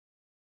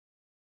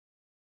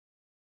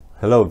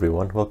Hello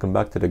everyone, welcome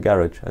back to the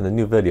garage and a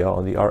new video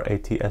on the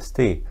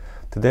R80ST.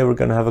 Today we're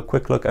going to have a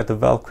quick look at the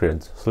valve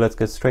clearance, so let's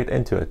get straight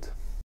into it.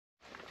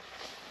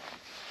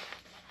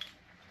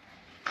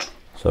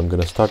 So I'm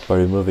going to start by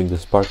removing the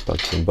spark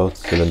plugs in both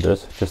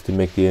cylinders just to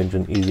make the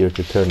engine easier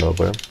to turn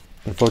over.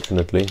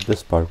 Unfortunately,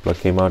 this spark plug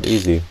came out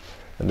easy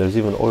and there's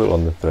even oil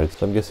on the thread,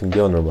 so I'm guessing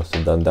the owner must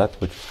have done that,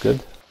 which is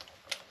good.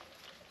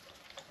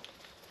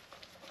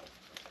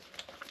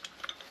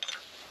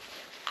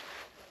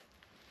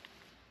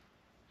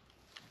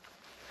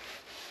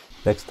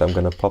 Next I'm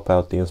going to pop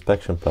out the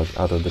inspection plug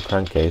out of the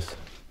crankcase,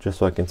 just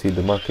so I can see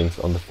the markings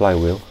on the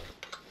flywheel.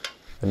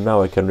 And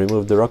now I can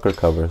remove the rocker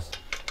covers.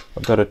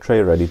 I've got a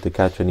tray ready to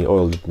catch any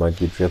oil that might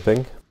be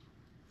dripping.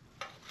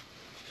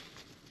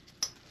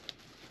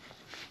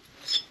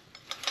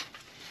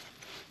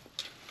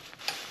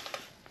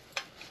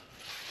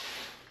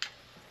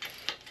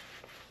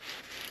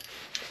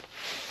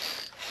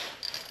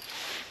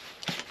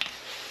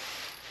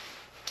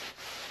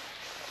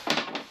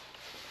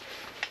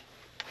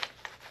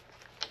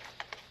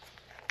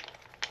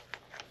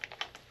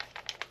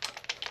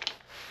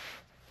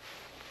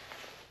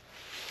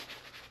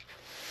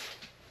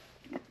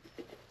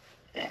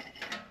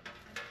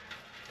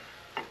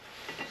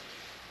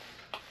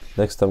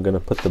 Next I'm going to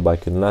put the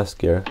bike in last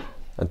gear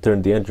and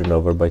turn the engine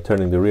over by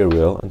turning the rear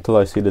wheel until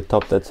I see the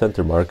top dead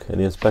center mark in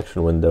the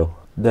inspection window.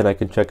 Then I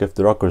can check if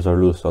the rockers are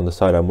loose on the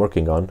side I'm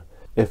working on.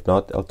 If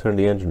not, I'll turn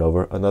the engine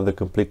over another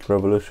complete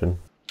revolution.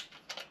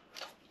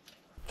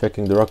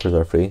 Checking the rockers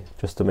are free,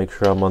 just to make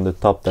sure I'm on the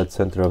top dead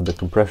center of the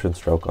compression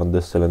stroke on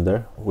this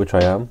cylinder, which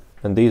I am.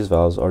 And these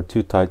valves are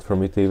too tight for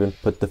me to even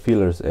put the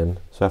feelers in,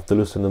 so I have to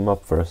loosen them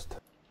up first.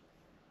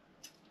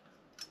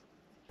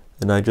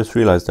 And I just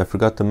realized I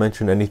forgot to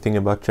mention anything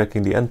about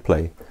checking the end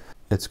play.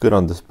 It's good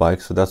on this bike,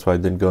 so that's why I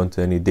didn't go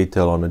into any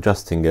detail on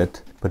adjusting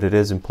it, but it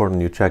is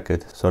important you check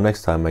it, so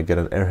next time I get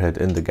an airhead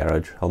in the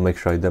garage, I'll make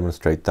sure I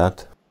demonstrate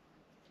that.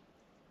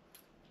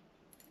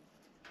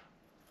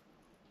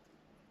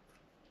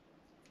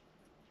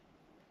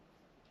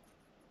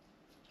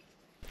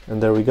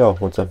 And there we go.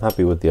 Once I'm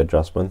happy with the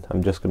adjustment,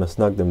 I'm just going to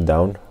snug them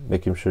down,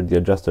 making sure the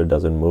adjuster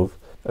doesn't move,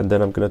 and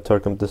then I'm going to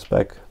torque them to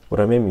spec. What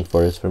I'm aiming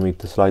for is for me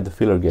to slide the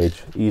feeler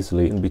gauge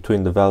easily in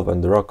between the valve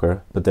and the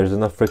rocker, but there's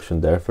enough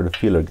friction there for the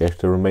feeler gauge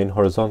to remain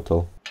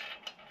horizontal.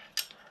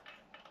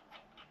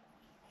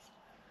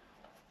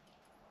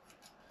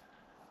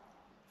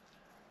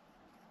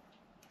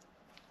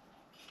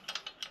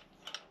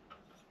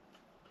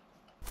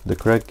 The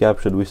correct gap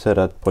should be set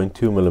at 0.2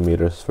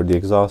 mm for the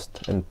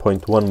exhaust and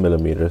 0.1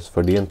 mm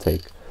for the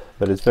intake,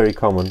 but it's very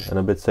common and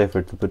a bit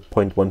safer to put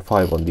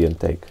 0.15 on the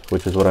intake,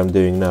 which is what I'm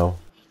doing now.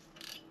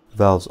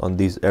 Valves on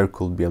these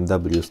air-cooled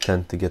BMWs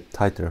tend to get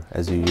tighter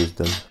as you use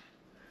them.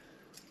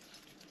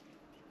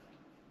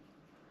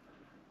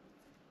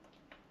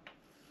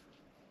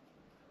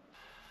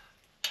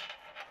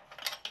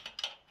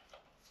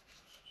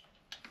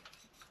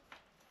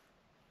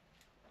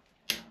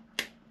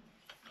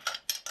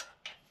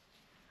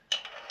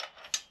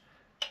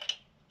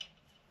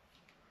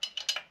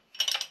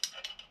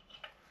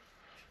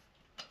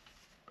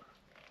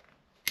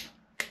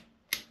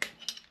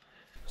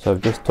 So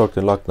I've just torqued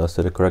the lock nuts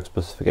to the correct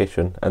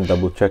specification and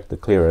double checked the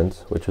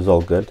clearance, which is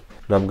all good.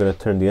 Now I'm going to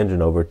turn the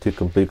engine over 2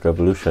 complete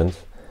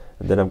revolutions,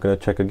 and then I'm going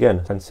to check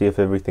again and see if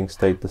everything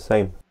stayed the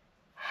same.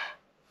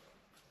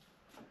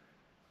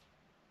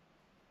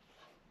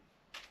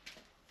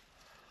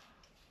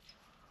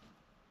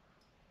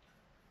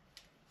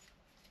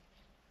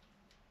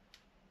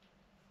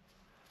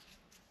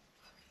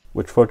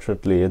 Which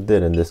fortunately it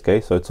did in this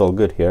case, so it's all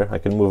good here. I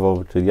can move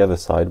over to the other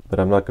side, but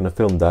I'm not going to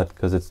film that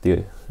because it's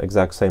the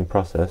exact same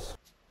process.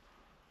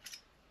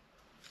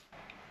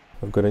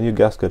 I've got a new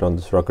gasket on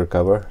this rocker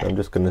cover. I'm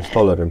just going to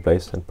install it in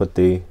place and put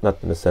the nut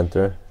in the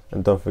center.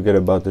 And don't forget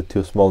about the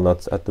 2 small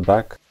nuts at the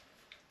back.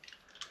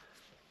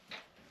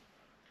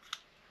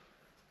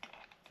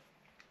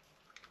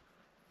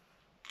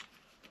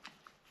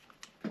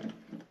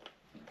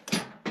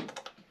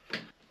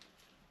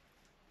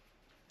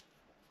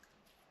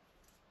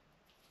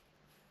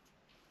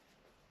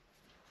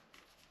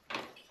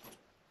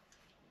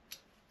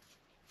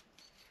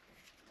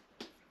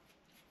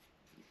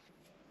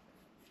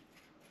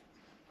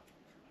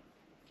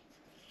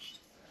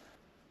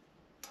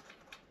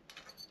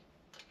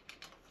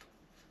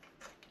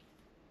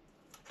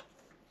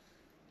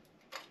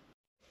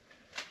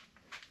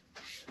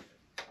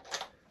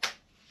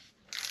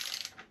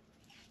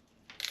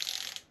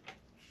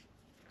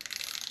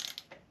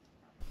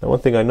 Now one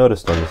thing I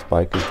noticed on this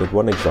bike is that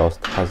one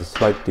exhaust has a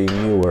slightly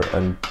newer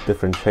and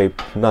different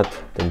shaped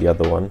nut than the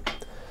other one,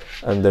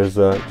 and there's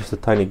just a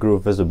tiny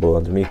groove visible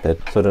underneath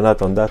it, so the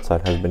nut on that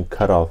side has been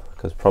cut off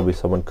because probably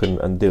someone couldn't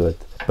undo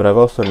it. But I've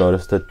also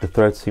noticed that the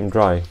threads seem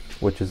dry,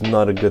 which is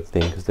not a good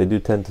thing because they do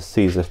tend to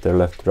seize if they're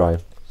left dry.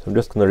 So I'm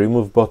just going to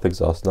remove both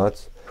exhaust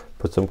nuts,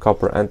 put some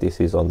copper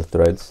anti-seize on the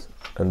threads,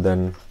 and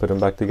then put them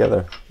back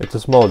together. It's a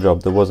small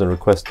job that wasn't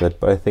requested,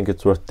 but I think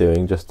it's worth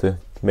doing just to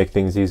make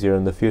things easier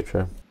in the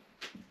future.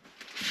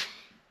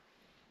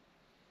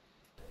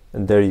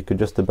 and there you could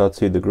just about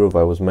see the groove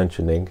I was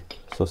mentioning.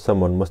 So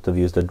someone must have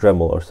used a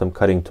Dremel or some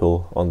cutting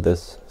tool on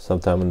this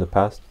sometime in the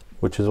past,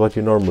 which is what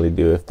you normally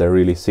do if they're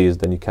really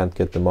seized and you can't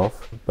get them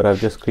off. But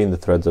I've just cleaned the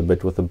threads a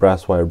bit with a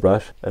brass wire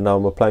brush, and now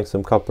I'm applying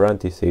some copper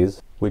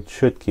anti-seize, which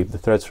should keep the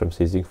threads from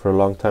seizing for a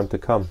long time to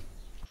come.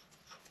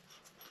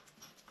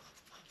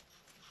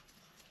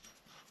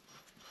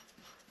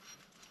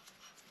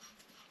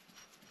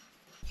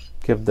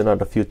 Give the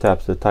nut a few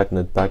taps to tighten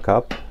it back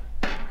up,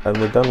 and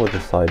we're done with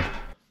the side.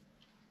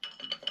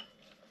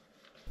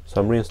 So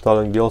I'm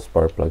reinstalling the old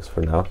spark plugs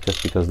for now,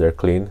 just because they're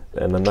clean,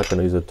 and I'm not going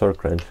to use a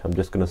torque wrench, I'm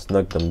just going to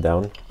snug them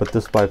down. But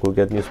this bike will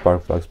get new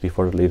spark plugs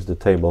before it leaves the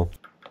table.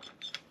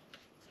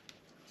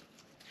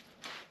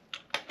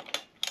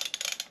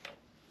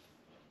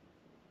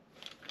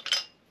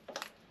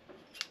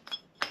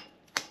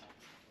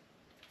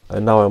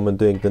 And now I'm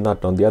undoing the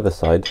nut on the other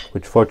side,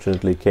 which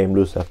fortunately came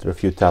loose after a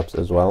few taps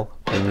as well.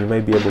 And you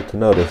may be able to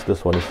notice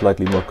this one is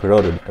slightly more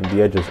corroded and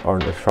the edges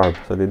aren't as sharp,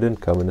 so they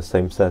didn't come in the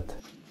same set.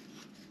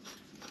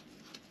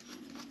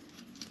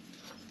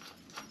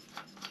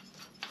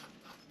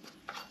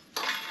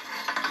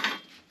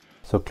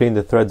 So clean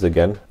the threads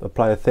again,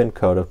 apply a thin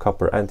coat of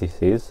copper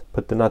anti-seize,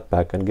 put the nut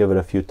back and give it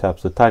a few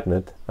taps to tighten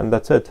it, and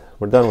that's it.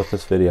 We're done with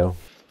this video.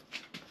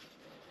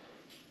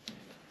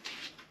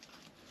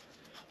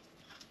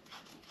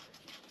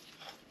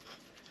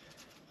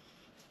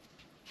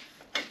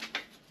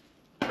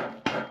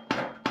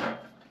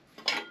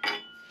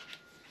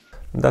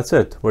 And that's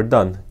it, we're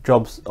done.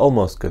 Job's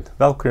almost good.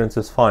 Valve clearance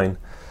is fine.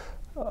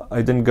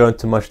 I didn't go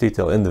into much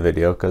detail in the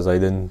video because I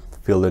didn't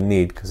feel the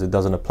need, because it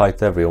doesn't apply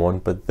to everyone,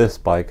 but this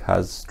bike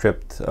has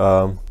stripped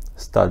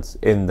studs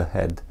in the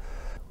head,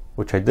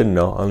 which I didn't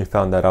know. I only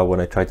found that out when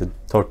I tried to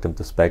torque them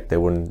to spec. They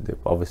would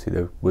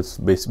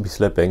be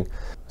slipping.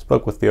 I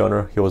spoke with the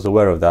owner, he was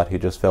aware of that, he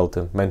just failed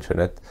to mention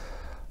it.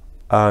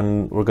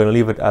 And we're going to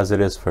leave it as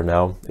it is for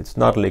now. It's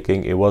not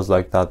leaking, it was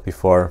like that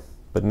before,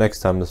 but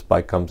next time this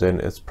bike comes in,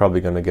 it's probably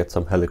going to get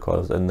some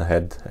helicoils in the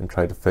head and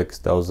try to fix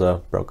those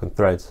broken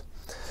threads.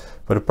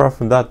 But apart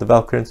from that, the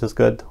valve clearance is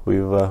good.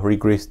 We've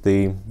re-greased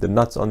the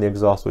nuts on the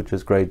exhaust, which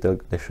is great.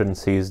 They shouldn't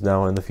seize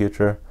now in the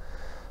future.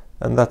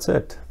 And that's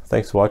it.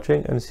 Thanks for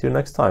watching, and see you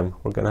next time.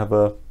 We're going to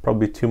have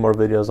probably 2 more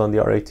videos on the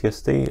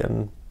R80ST,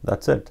 and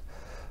that's it.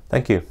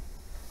 Thank you.